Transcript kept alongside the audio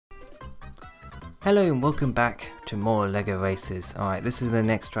Hello and welcome back to more LEGO races. Alright, this is the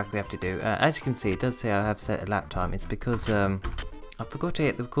next track we have to do. As you can see, it does say I have set a lap time. It's because I forgot to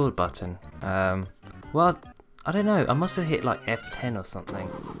hit the record button. Well, I don't know. I must have hit like F10 or something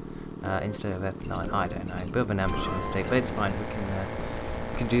instead of F9. I don't know. A bit of an amateur mistake, but it's fine.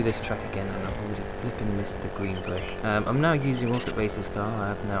 We can do this track again, and I've already flipping missed the green brick. I'm now using Rocket Racer's car. I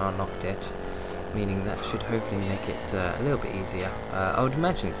have now unlocked it, meaning that should hopefully make it a little bit easier. I would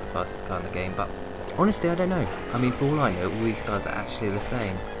imagine it's the fastest car in the game, but honestly, I don't know. I mean, for all I know, all these cars are actually the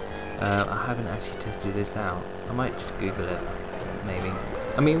same. I haven't actually tested this out. I might just Google it, maybe.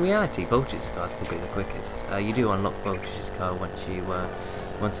 I mean, in reality, Voltage's car is probably the quickest. You do unlock Voltage's car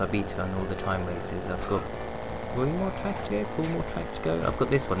once I beat her on all the time races. I've got 4 more tracks to go. I've got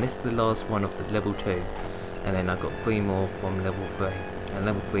this one. This is the last one of the level 2, and then I've got 3 more from level 3. And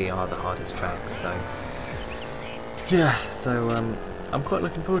level 3 are the hardest tracks. So yeah. I'm quite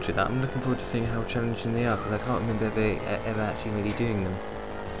looking forward to that. I'm looking forward to seeing how challenging they are, because I can't remember ever actually really doing them.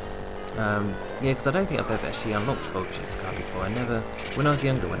 Yeah, because I don't think I've ever actually unlocked Voltage's car before. When I was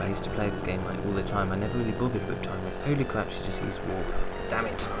younger, when I used to play this game like all the time, I never really bothered with time race. Holy crap, she just used warp. Damn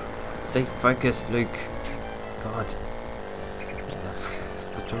it. Stay focused, Luke. God. Yeah, it's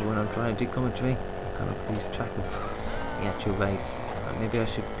the trouble when I'm trying to do commentary. I kind of lose track of the actual race. Maybe I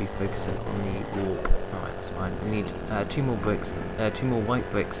should be focusing on the warp. Alright, that's fine. We need 2 more bricks, 2 more white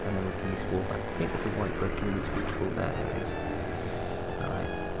bricks, and then we can use warp. I think there's a white brick in this waterfall. There it is. Alright,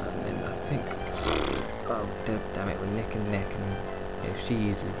 and then I think... Oh, damn it, we're neck and neck, and if she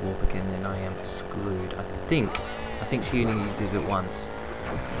uses warp again, then I am screwed. I think she only uses it once,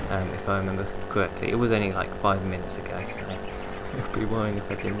 if I remember correctly. It was only like 5 minutes ago, so it would be worrying if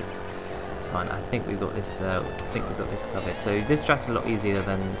I didn't. It's fine. I think we've got this. Covered. So this track's a lot easier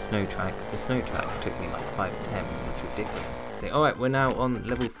than the snow track. The snow track took me like 5 attempts. It's ridiculous. All right, we're now on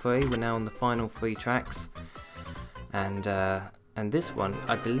level 3. We're now on the final 3 tracks, and this one,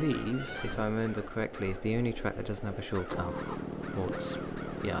 I believe, if I remember correctly, is the only track that doesn't have a shortcut. Or it's,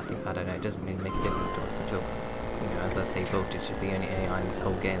 yeah, I don't know. It doesn't really make a difference to us at all. You know, as I say, Voltage is the only AI in this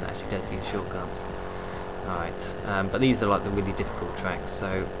whole game that actually does use shortcuts. Alright, but these are like the really difficult tracks,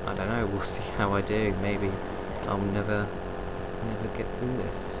 so I don't know, we'll see how I do. Maybe I'll never get through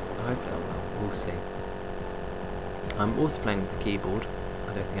this. Hopefully I will, we'll see. I'm also playing with the keyboard.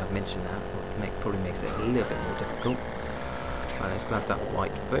 I don't think I've mentioned that. Probably makes it a little bit more difficult. Right, let's grab that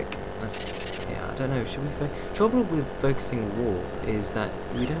white brick. Yeah, I don't know, should we trouble with focusing warp is that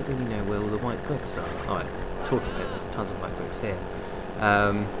we don't really know where all the white bricks are. Alright, talking about it, there's tons of white bricks here.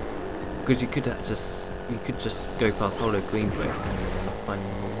 Because you could just go past hollow green bricks and then not find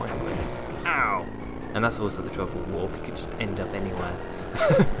any more white bricks. Ow! And that's also the trouble with warp. You could just end up anywhere.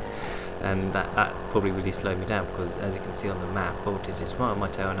 And that probably really slowed me down, because as you can see on the map, Voltage is right on my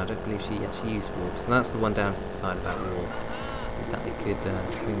tail, and I don't believe she actually used warp. So that's the one downside about warp, is that it could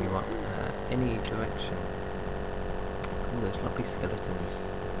spring you up any direction. All those lovely skeletons.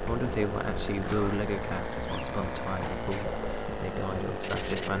 I wonder if they were actually real LEGO characters once upon a time before they died, or if that's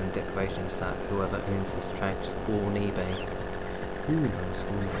just random decorations that whoever owns this track just bought on eBay. Who knows,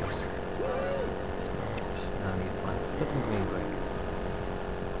 who knows. Right, now I need to find a flipping green brick.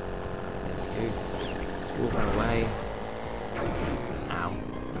 Right, there we go. Just walk our way. Ow.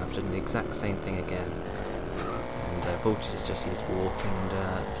 And I've done the exact same thing again. And Voltage has just used warp, and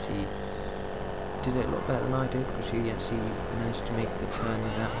she did it a lot better than I did, because she actually managed to make the turn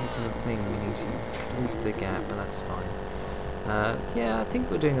without hitting the thing, meaning she's closed the gap, but that's fine. Yeah, I think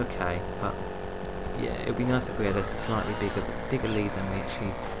we're doing okay, but yeah, it would be nice if we had a slightly bigger lead than we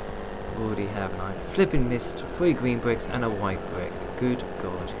actually already have. And I flipping missed 3 green bricks and a white brick. Good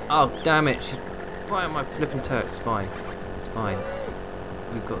God. Oh, damn it. She's right on my flipping toe. It's fine. It's fine.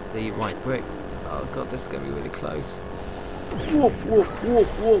 We've got the white bricks. Oh, God, this is going to be really close. Whoop, whoop, whoop,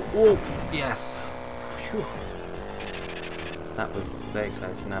 whoop, whoop. Yes. Phew. That was very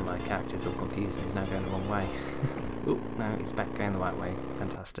close, and now my character's all confused and he's now going the wrong way. Oh, no, he's back going the right way.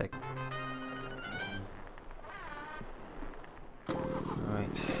 Fantastic.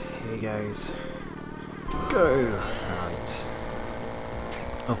 Alright, here he goes. Go! Right.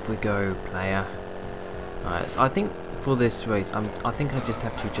 Off we go, player. Alright, so I think for this race, I think I just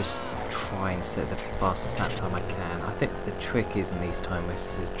have to try and set the fastest lap time I can. I think the trick is in these time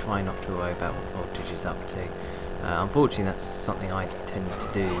races is try not to worry about what Voltage is up to. Unfortunately, that's something I tend to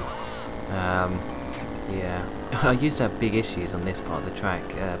do. Yeah, I used to have big issues on this part of the track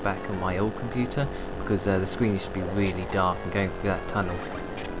back on my old computer, because the screen used to be really dark, and going through that tunnel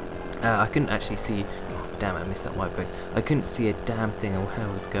I couldn't actually see. Oh, damn it, I missed that white brick. I couldn't see a damn thing on where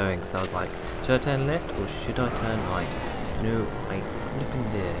I was going, so I was like, should I turn left or should I turn right? No, I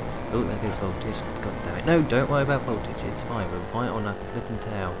flipping did. Oh, there goes voltage. God damn it. No, don't worry about voltage. It's fine. We'll fight on a flipping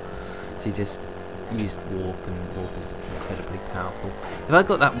tail. She just used warp, and warp is incredibly powerful. If I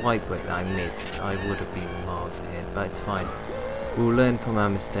got that white brick that I missed, I would have been miles ahead, but it's fine. We'll learn from our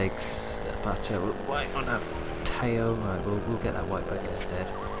mistakes, but we'll fight on a tail. Right, we'll get that white brick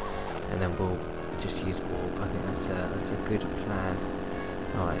instead, and then we'll just use warp. I think that's a good plan.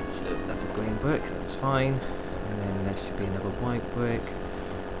 Alright, so that's a green brick, that's fine. And then there should be another white brick.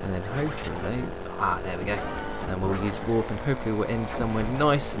 And then hopefully... there we go. And we'll use warp and hopefully we'll end somewhere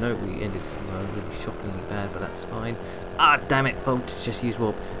nice. No, we ended somewhere really shockingly bad, but that's fine. Damn it, voltage, just use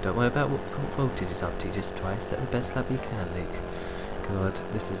warp. Don't worry about what voltage is up to, just try to set the best lap you can, Luke. God,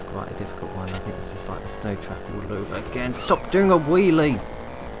 this is quite a difficult one. I think this is like a snow track all over again. Stop doing a wheelie!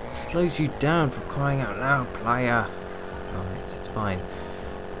 Slows you down for crying out loud, player. Alright, it's fine.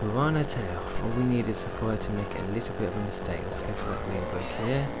 We're on a tail. All we need is for her to make a little bit of a mistake. Let's go for that green brick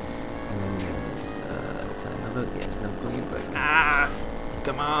here. And then use, is that another? Yes, another green brick.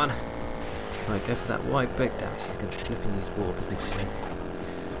 Come on! Right, go for that white brick. Damn it, she's going to flip and use warp, isn't she?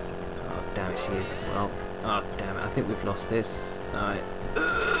 Oh, damn it, she is as well. Oh, damn it, I think we've lost this. Alright.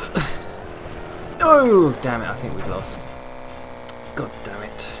 Oh, damn it, I think we've lost. God damn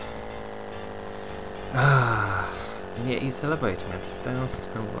it. And yet he's celebrating. I just don't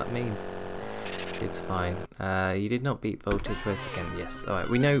understand what that means. It's fine. You did not beat voltage race again. Yes. Alright,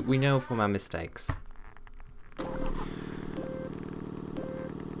 we know from our mistakes. Okay.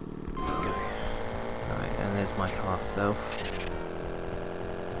 Alright, and there's my past self.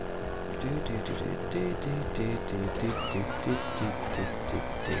 I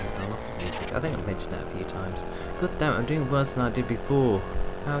love the music. I think I've mentioned that a few times. God damn it, I'm doing worse than I did before.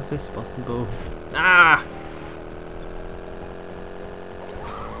 How is this possible?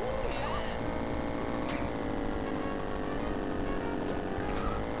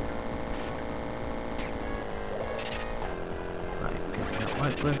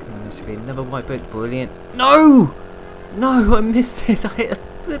 White brick, then there should be another white brick. Brilliant. No! No, I missed it. I hit a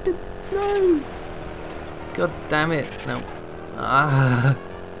flippin'. No! God damn it. No.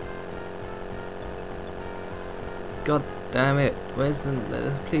 God damn it. Where's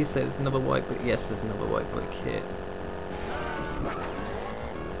the. Please say there's another white brick. Yes, there's another white brick here.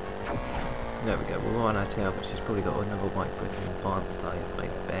 There we go. We're on our tail, but she's probably got another white brick in advanced, I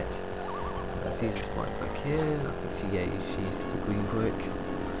bet. Let's use this white brick here. I think she used the green brick.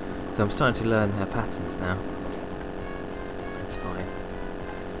 So I'm starting to learn her patterns now. It's fine.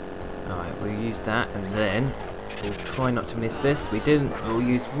 Alright, we'll use that and then we'll try not to miss this. We didn't. We'll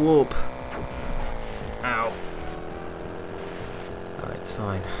use warp. Ow. Alright, it's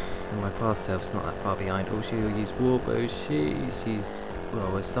fine. And my past self's not that far behind. Oh, she will use warp. Oh, she's... Well,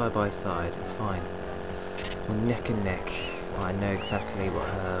 we're side by side. It's fine. We're neck and neck. But I know exactly what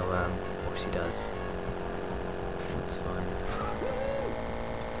her... what she does. That's fine.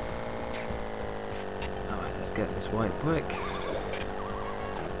 Alright, let's get this white brick.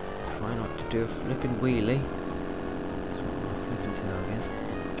 Try not to do a flipping wheelie. Flipping tail again.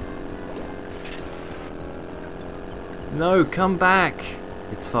 No, come back!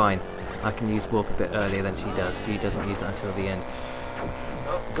 It's fine. I can use warp a bit earlier than she does. She doesn't use it until the end.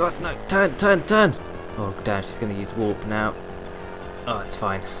 Oh god, no! Turn, turn, turn! Oh damn, she's going to use warp now. Oh, it's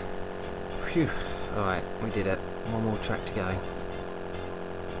fine. Phew. Alright, we did it. One more track to go.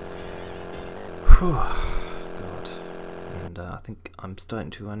 Whew. God. And I think I'm starting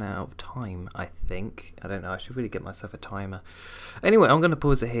to run out of time, I think. I don't know, I should really get myself a timer. Anyway, I'm going to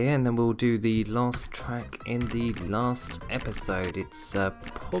pause it here and then we'll do the last track in the last episode. It's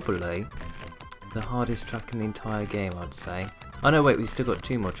probably the hardest track in the entire game, I'd say. Oh no, wait, we've still got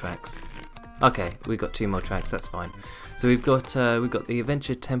 2 more tracks. Okay, we've got 2 more tracks, that's fine. So we've got the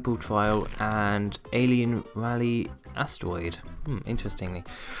Adventure Temple Trial and Alien Rally Asteroid. Interestingly.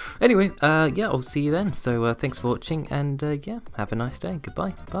 Anyway, yeah, I'll see you then. So thanks for watching and yeah, have a nice day.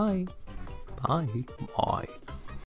 Goodbye. Bye. Bye. Bye.